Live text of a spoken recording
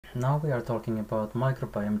Now we are talking about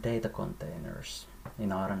microbiome data containers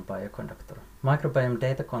in R and Bioconductor. Microbiome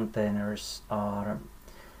data containers are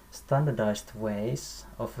standardized ways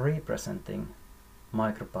of representing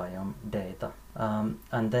microbiome data,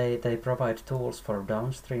 and they provide tools for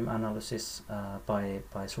downstream analysis by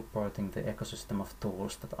supporting the ecosystem of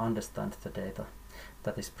tools that understand the data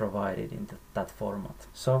that is provided in that format.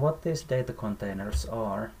 So what these data containers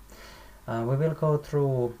are, we will go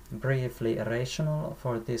through briefly a rationale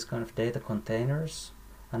for these kind of data containers,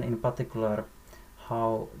 and in particular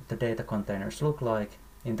how the data containers look like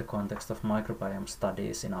in the context of microbiome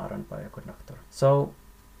studies in R and Bioconductor. So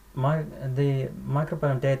the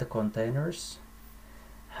microbiome data containers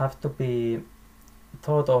have to be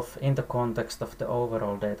thought of in the context of the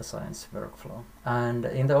overall data science workflow. And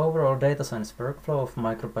in the overall data science workflow of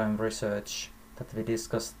microbiome research that we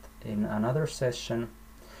discussed in another session,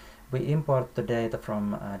 we import the data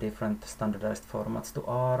from different standardized formats to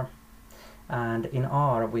R, and in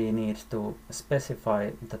R we need to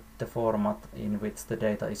specify the format in which the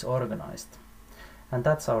data is organized. And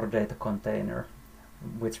that's our data container,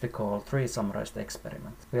 which we call tree summarized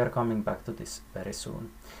experiment. We are coming back to this very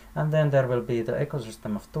soon. And then there will be the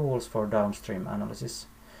ecosystem of tools for downstream analysis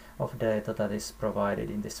of data that is provided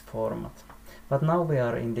in this format. But now we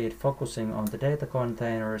are indeed focusing on the data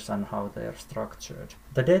containers and how they are structured.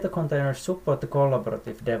 The data containers support the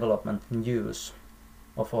collaborative development and use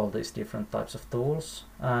of all these different types of tools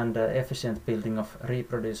and efficient building of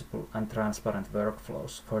reproducible and transparent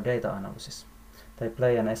workflows for data analysis. They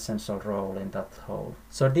play an essential role in that whole.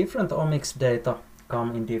 So different omics data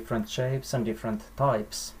come in different shapes and different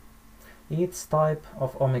types. Each type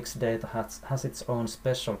of omics data has its own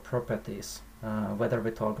special properties. Whether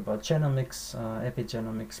we talk about genomics,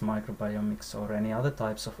 epigenomics, microbiomics, or any other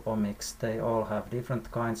types of omics, they all have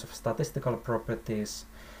different kinds of statistical properties,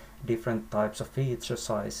 different types of feature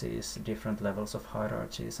sizes, different levels of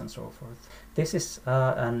hierarchies, and so forth. This is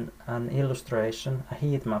an illustration, a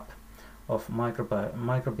heat map of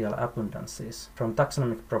microbial abundances from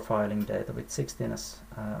taxonomic profiling data with 16S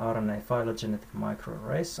RNA phylogenetic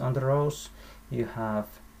microarrays. On the rows you have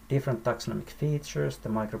different taxonomic features, the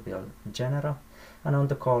microbial genera, and on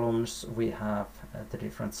the columns we have the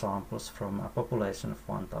different samples from a population of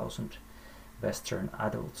 1,000 Western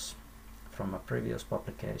adults from a previous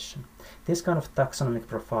publication. This kind of taxonomic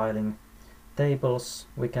profiling tables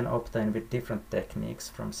we can obtain with different techniques,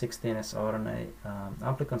 from 16S RNA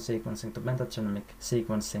amplicon sequencing to metagenomic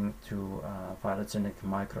sequencing to phylogenetic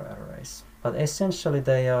microarrays. But essentially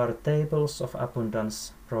they are tables of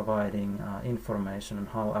abundance providing information on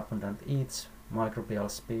how abundant each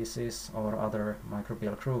microbial species or other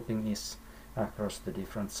microbial grouping is across the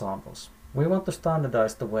different samples. We want to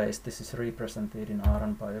standardize the ways this is represented in R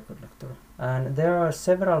and Bioconductor. And there are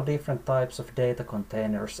several different types of data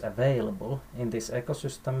containers available in this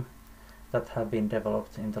ecosystem that have been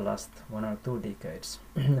developed in the last 1 or 2 decades.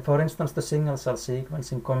 For instance, the single-cell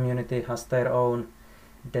sequencing community has their own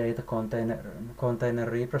data container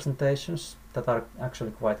representations that are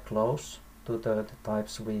actually quite close to the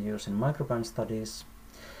types we use in microbiome studies.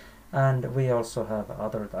 And we also have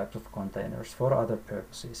other types of containers for other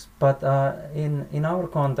purposes. But in our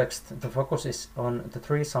context, the focus is on the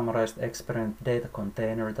tree summarized experiment data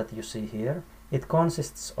container that you see here. It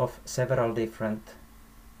consists of several different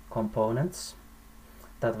components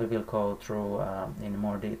that we will go through in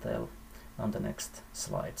more detail on the next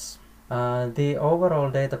slides. The overall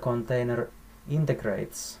data container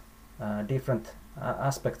integrates different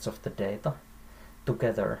aspects of the data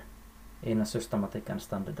together in a systematic and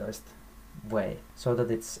standardized way, so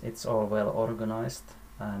that it's all well organized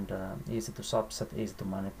and easy to subset, easy to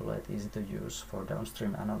manipulate, easy to use for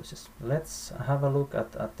downstream analysis. Let's have a look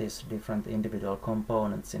at these different individual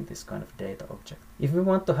components in this kind of data object. If we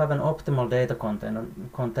want to have an optimal data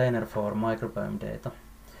container for microbiome data,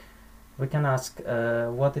 we can ask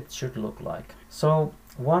what it should look like. So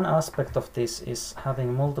one aspect of this is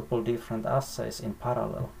having multiple different assays in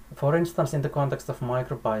parallel. For instance, in the context of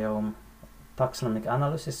microbiome taxonomic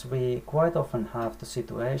analysis, we quite often have the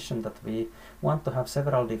situation that we want to have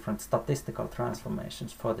several different statistical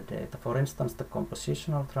transformations for the data. For instance, the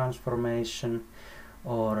compositional transformation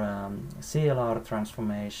or CLR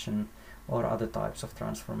transformation or other types of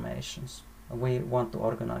transformations. We want to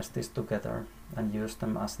organize this together and use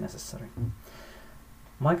them as necessary.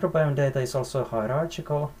 Microbiome data is also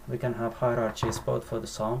hierarchical. We can have hierarchies both for the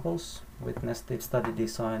samples with nested study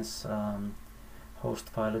designs,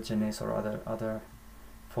 host phylogenies or other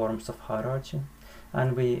forms of hierarchy.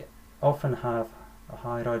 And we often have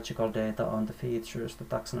hierarchical data on the features, the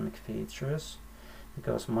taxonomic features,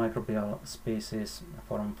 because microbial species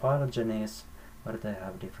form phylogenies where they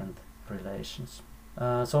have different relations.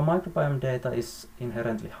 So microbiome data is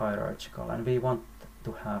inherently hierarchical, and we want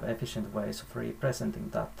to have efficient ways of representing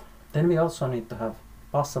that. Then we also need to have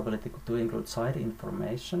possibility to include side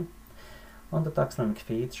information on the taxonomic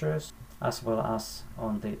features as well as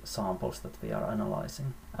on the samples that we are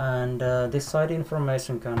analyzing. And this side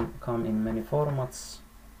information can come in many formats,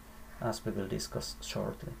 as we will discuss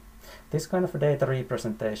shortly. This kind of data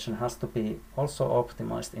representation has to be also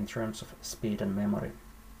optimized in terms of speed and memory.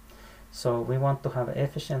 So we want to have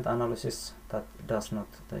efficient analysis that does not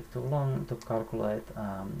take too long to calculate.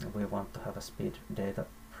 We want to have a speedy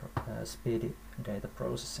data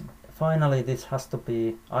processing. Finally, this has to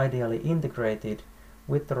be ideally integrated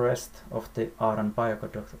with the rest of the RN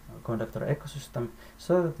Bioconductor ecosystem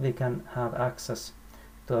so that we can have access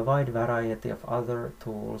to a wide variety of other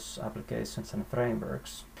tools, applications and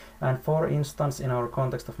frameworks. And for instance, in our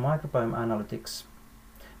context of microbiome analytics,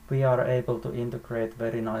 we are able to integrate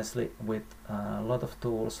very nicely with a lot of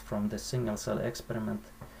tools from the single-cell experiment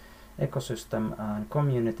ecosystem and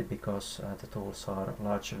community because the tools are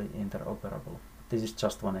largely interoperable. This is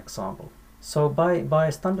just one example. So by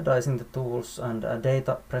standardizing the tools and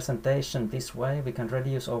data presentation this way, we can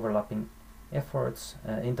reduce overlapping efforts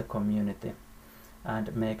in the community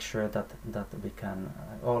and make sure that we can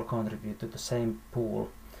all contribute to the same pool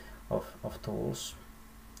of tools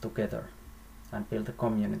together and build a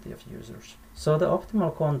community of users. So the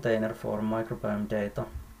optimal container for microbiome data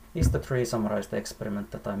is the 3 summarized experiment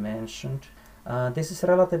that I mentioned. This is a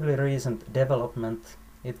relatively recent development.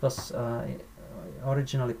 It was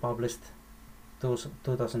originally published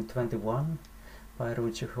 2021 by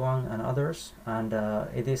Ruichi Huang and others, and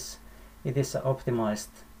it is an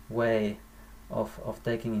optimized way of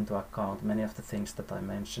taking into account many of the things that I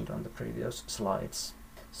mentioned on the previous slides.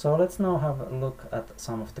 So let's now have a look at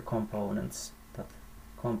some of the components that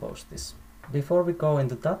compose this. Before we go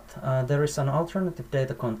into that, there is an alternative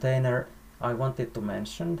data container I wanted to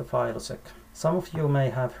mention, the Philosec. Some of you may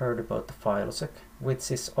have heard about the Philosec, which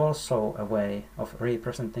is also a way of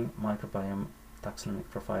representing microbiome taxonomic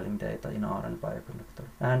profiling data in RN Bioconductor.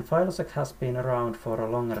 And Philosec has been around for a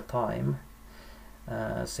longer time,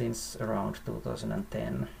 since around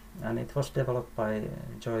 2010, and it was developed by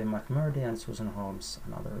Joy McMurdy and Susan Holmes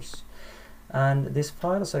and others. And this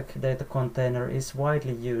Philosec data container is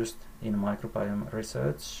widely used in microbiome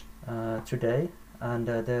research today, and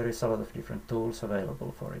there is a lot of different tools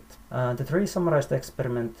available for it. The 3 summarized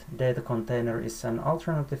experiment data container is an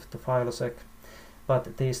alternative to Philosec,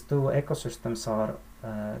 but these 2 ecosystems are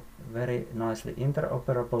very nicely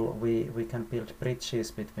interoperable. We can build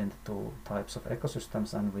bridges between the 2 types of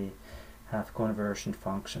ecosystems, and we have conversion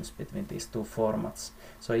functions between these 2 formats.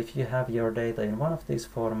 So if you have your data in one of these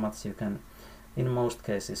formats, you can in most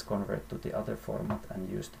cases convert to the other format and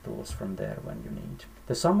use the tools from there when you need.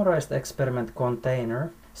 The summarized experiment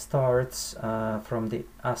container starts from the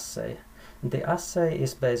assay. The assay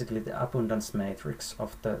is basically the abundance matrix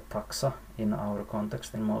of the taxa in our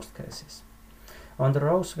context in most cases. On the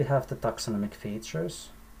rows we have the taxonomic features,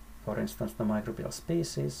 for instance the microbial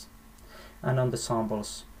species, and on the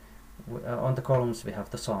samples, on the columns we have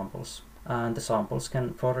the samples. And the samples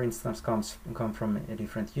can, for instance, come from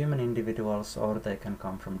different human individuals, or they can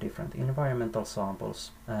come from different environmental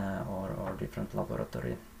samples or different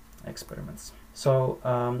laboratory experiments. So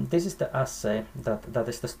this is the assay that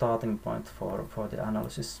is the starting point for the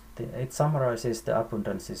analysis. It summarizes the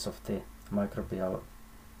abundances of the microbial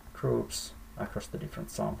groups across the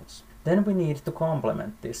different samples. Then we need to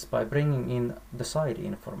complement this by bringing in the side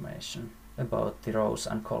information about the rows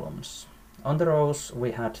and columns. On the rows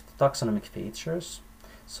we had the taxonomic features,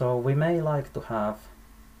 so we may like to have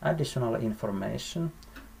additional information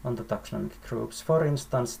on the taxonomic groups. For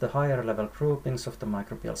instance, the higher level groupings of the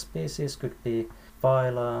microbial species could be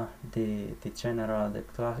phyla, the genera, the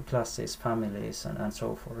classes, families, and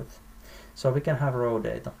so forth. So we can have raw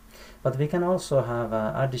data, but we can also have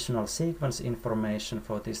additional sequence information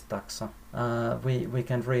for this taxa. We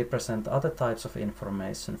can represent other types of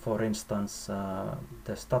information, for instance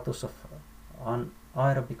the status of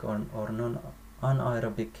anaerobic or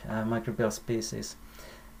non-anaerobic microbial species,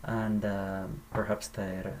 and perhaps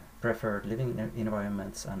their preferred living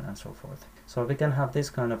environments and so forth. So we can have this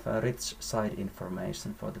kind of rich side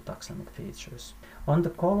information for the taxonomic features. On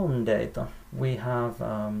the column data we have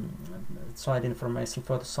side information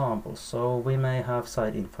for the samples, so we may have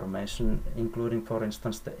side information including, for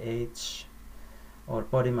instance, the age or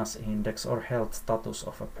body mass index or health status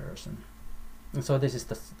of a person. And so this is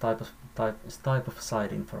the type of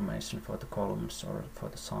side information for the columns or for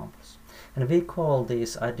the samples. And we call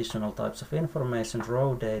these additional types of information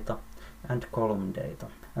row data and column data.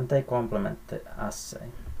 and they complement the assay.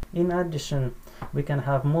 In addition, we can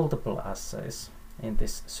have multiple assays in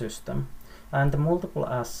this system, and the multiple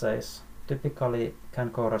assays typically can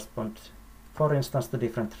correspond, for instance, to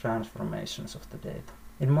different transformations of the data.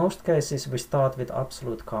 In most cases, we start with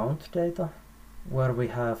absolute count data, where we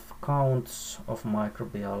have counts of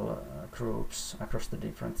microbial groups across the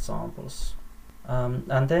different samples.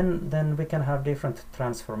 And then we can have different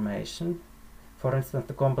transformation. For instance,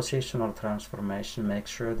 the compositional transformation makes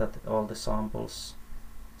sure that all the samples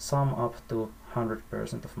sum up to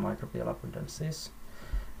 100% of microbial abundances.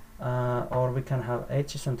 Or we can have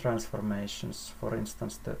Aitchison transformations, for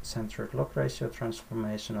instance, the centroid log ratio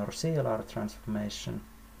transformation or CLR transformation,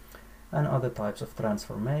 and other types of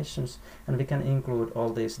transformations, and we can include all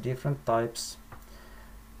these different types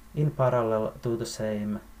in parallel to the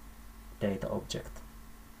same data object.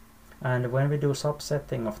 And when we do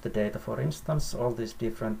subsetting of the data, for instance, all these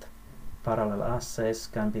different parallel assays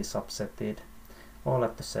can be subsetted all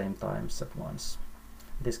at the same time at once.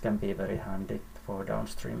 This can be very handy for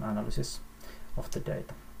downstream analysis of the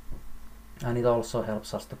data. And it also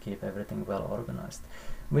helps us to keep everything well organized.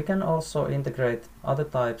 We can also integrate other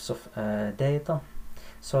types of data.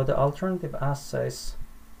 So the alternative assays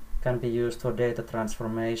can be used for data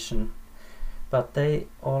transformation, but they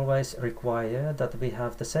always require that we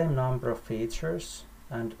have the same number of features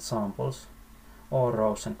and samples, or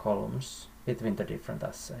rows and columns, between the different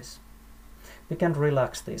assays. We can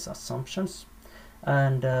relax these assumptions,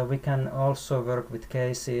 and we can also work with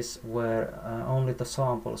cases where only the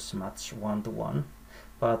samples match one-to-one,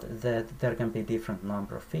 but that there can be different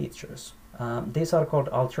number of features. These are called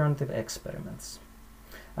alternative experiments.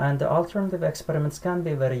 And the alternative experiments can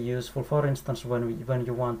be very useful, for instance, when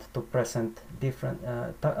you want to present different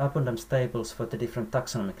abundance tables for the different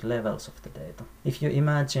taxonomic levels of the data. If you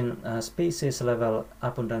imagine species level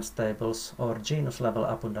abundance tables or genus level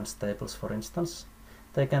abundance tables, for instance,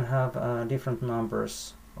 they can have different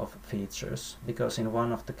numbers of features, because in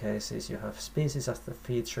one of the cases you have species as the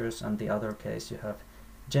features, and the other case you have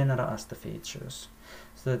genera as the features.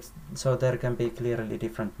 So there can be clearly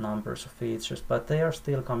different numbers of features, but they are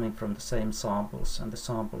still coming from the same samples, and the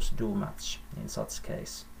samples do match in such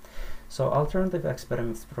case. So alternative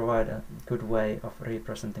experiments provide a good way of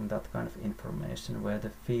representing that kind of information where the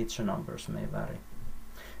feature numbers may vary.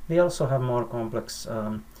 We also have more complex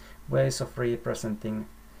ways of representing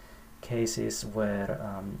cases where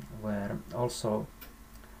also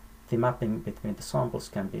the mapping between the samples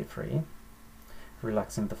can be free,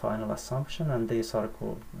 relaxing the final assumption, and these are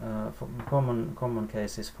common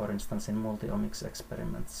cases, for instance, in multi-omics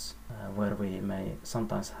experiments, where we may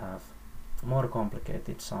sometimes have more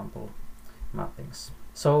complicated sample mappings.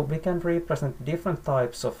 So we can represent different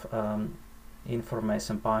types of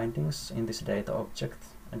information bindings in this data object,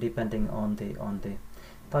 depending on the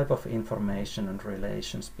type of information and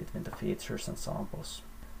relations between the features and samples.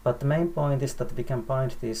 But the main point is that we can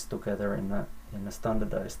bind these together in a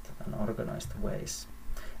standardized and organized ways.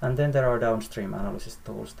 And then there are downstream analysis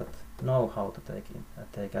tools that know how to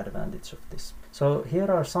take advantage of this. So here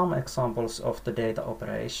are some examples of the data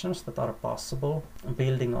operations that are possible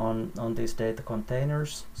building on these data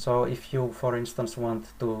containers. So if you, for instance, want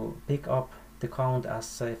to pick up the count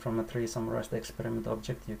assay from a 3 summarized experiment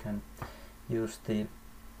object, you can use the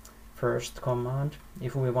first command.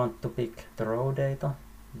 If we want to pick the raw data,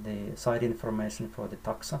 the site information for the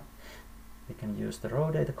taxa, we can use the raw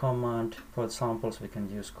data command. For the samples, we can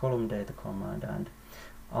use column data command, and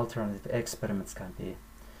alternative experiments can be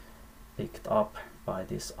picked up by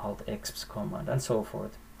this alt-exps command, and so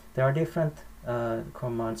forth. There are different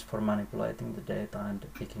commands for manipulating the data and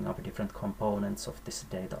picking up different components of this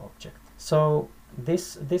data object. So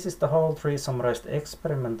this is the whole 3 summarized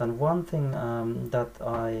experiment, and one thing that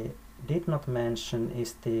I did not mention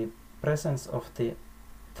is the presence of the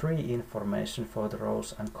tree information for the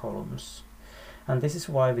rows and columns. And this is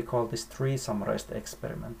why we call this 3 summarized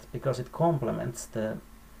experiment, because it complements the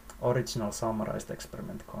original summarized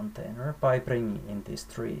experiment container by bringing in these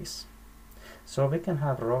trees. So we can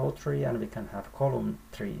have row tree and we can have column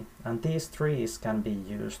tree, and these trees can be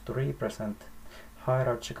used to represent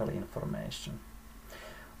hierarchical information.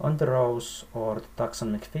 On the rows or the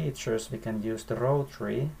taxonomic features, we can use the row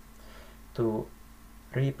tree to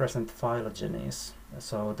represent phylogenies,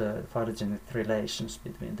 so the phylogenetic relations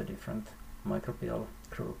between the different microbial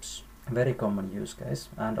groups. Very common use case,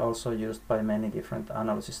 and also used by many different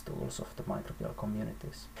analysis tools of the microbial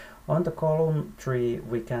communities. On the column tree,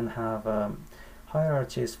 we can have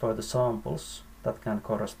hierarchies for the samples that can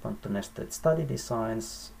correspond to nested study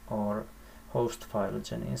designs or host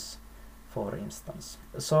phylogenies for instance.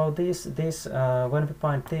 So when we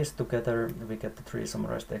bind these together, we get the 3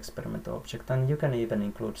 summarized experiment object, and you can even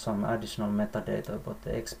include some additional metadata about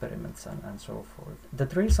the experiments and so forth. The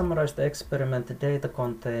 3 summarized experiment data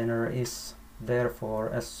container is therefore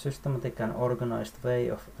a systematic and organized way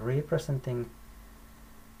of representing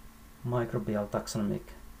microbial taxonomic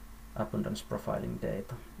abundance profiling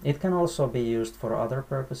data. It can also be used for other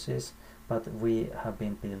purposes, but we have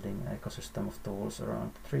been building an ecosystem of tools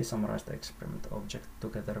around 3 summarized experiment object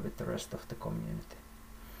together with the rest of the community.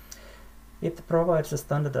 It provides a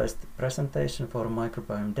standardized presentation for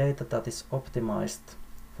microbiome data that is optimized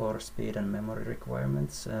for speed and memory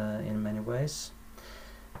requirements in many ways,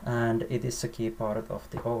 and it is a key part of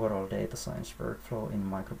the overall data science workflow in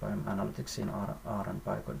microbiome analytics in R and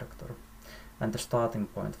Bioconductor, and the starting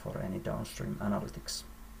point for any downstream analytics.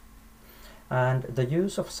 And the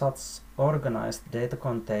use of such organized data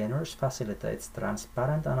containers facilitates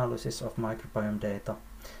transparent analysis of microbiome data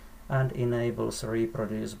and enables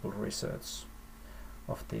reproducible research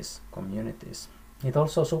of these communities. It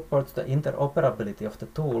also supports the interoperability of the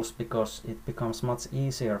tools, because it becomes much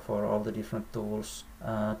easier for all the different tools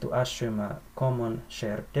to assume a common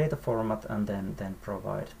shared data format and then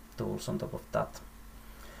provide tools on top of that.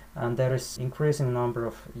 And there is increasing number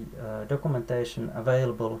of documentation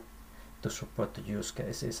available to support the use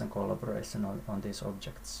cases and collaboration on these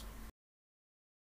objects.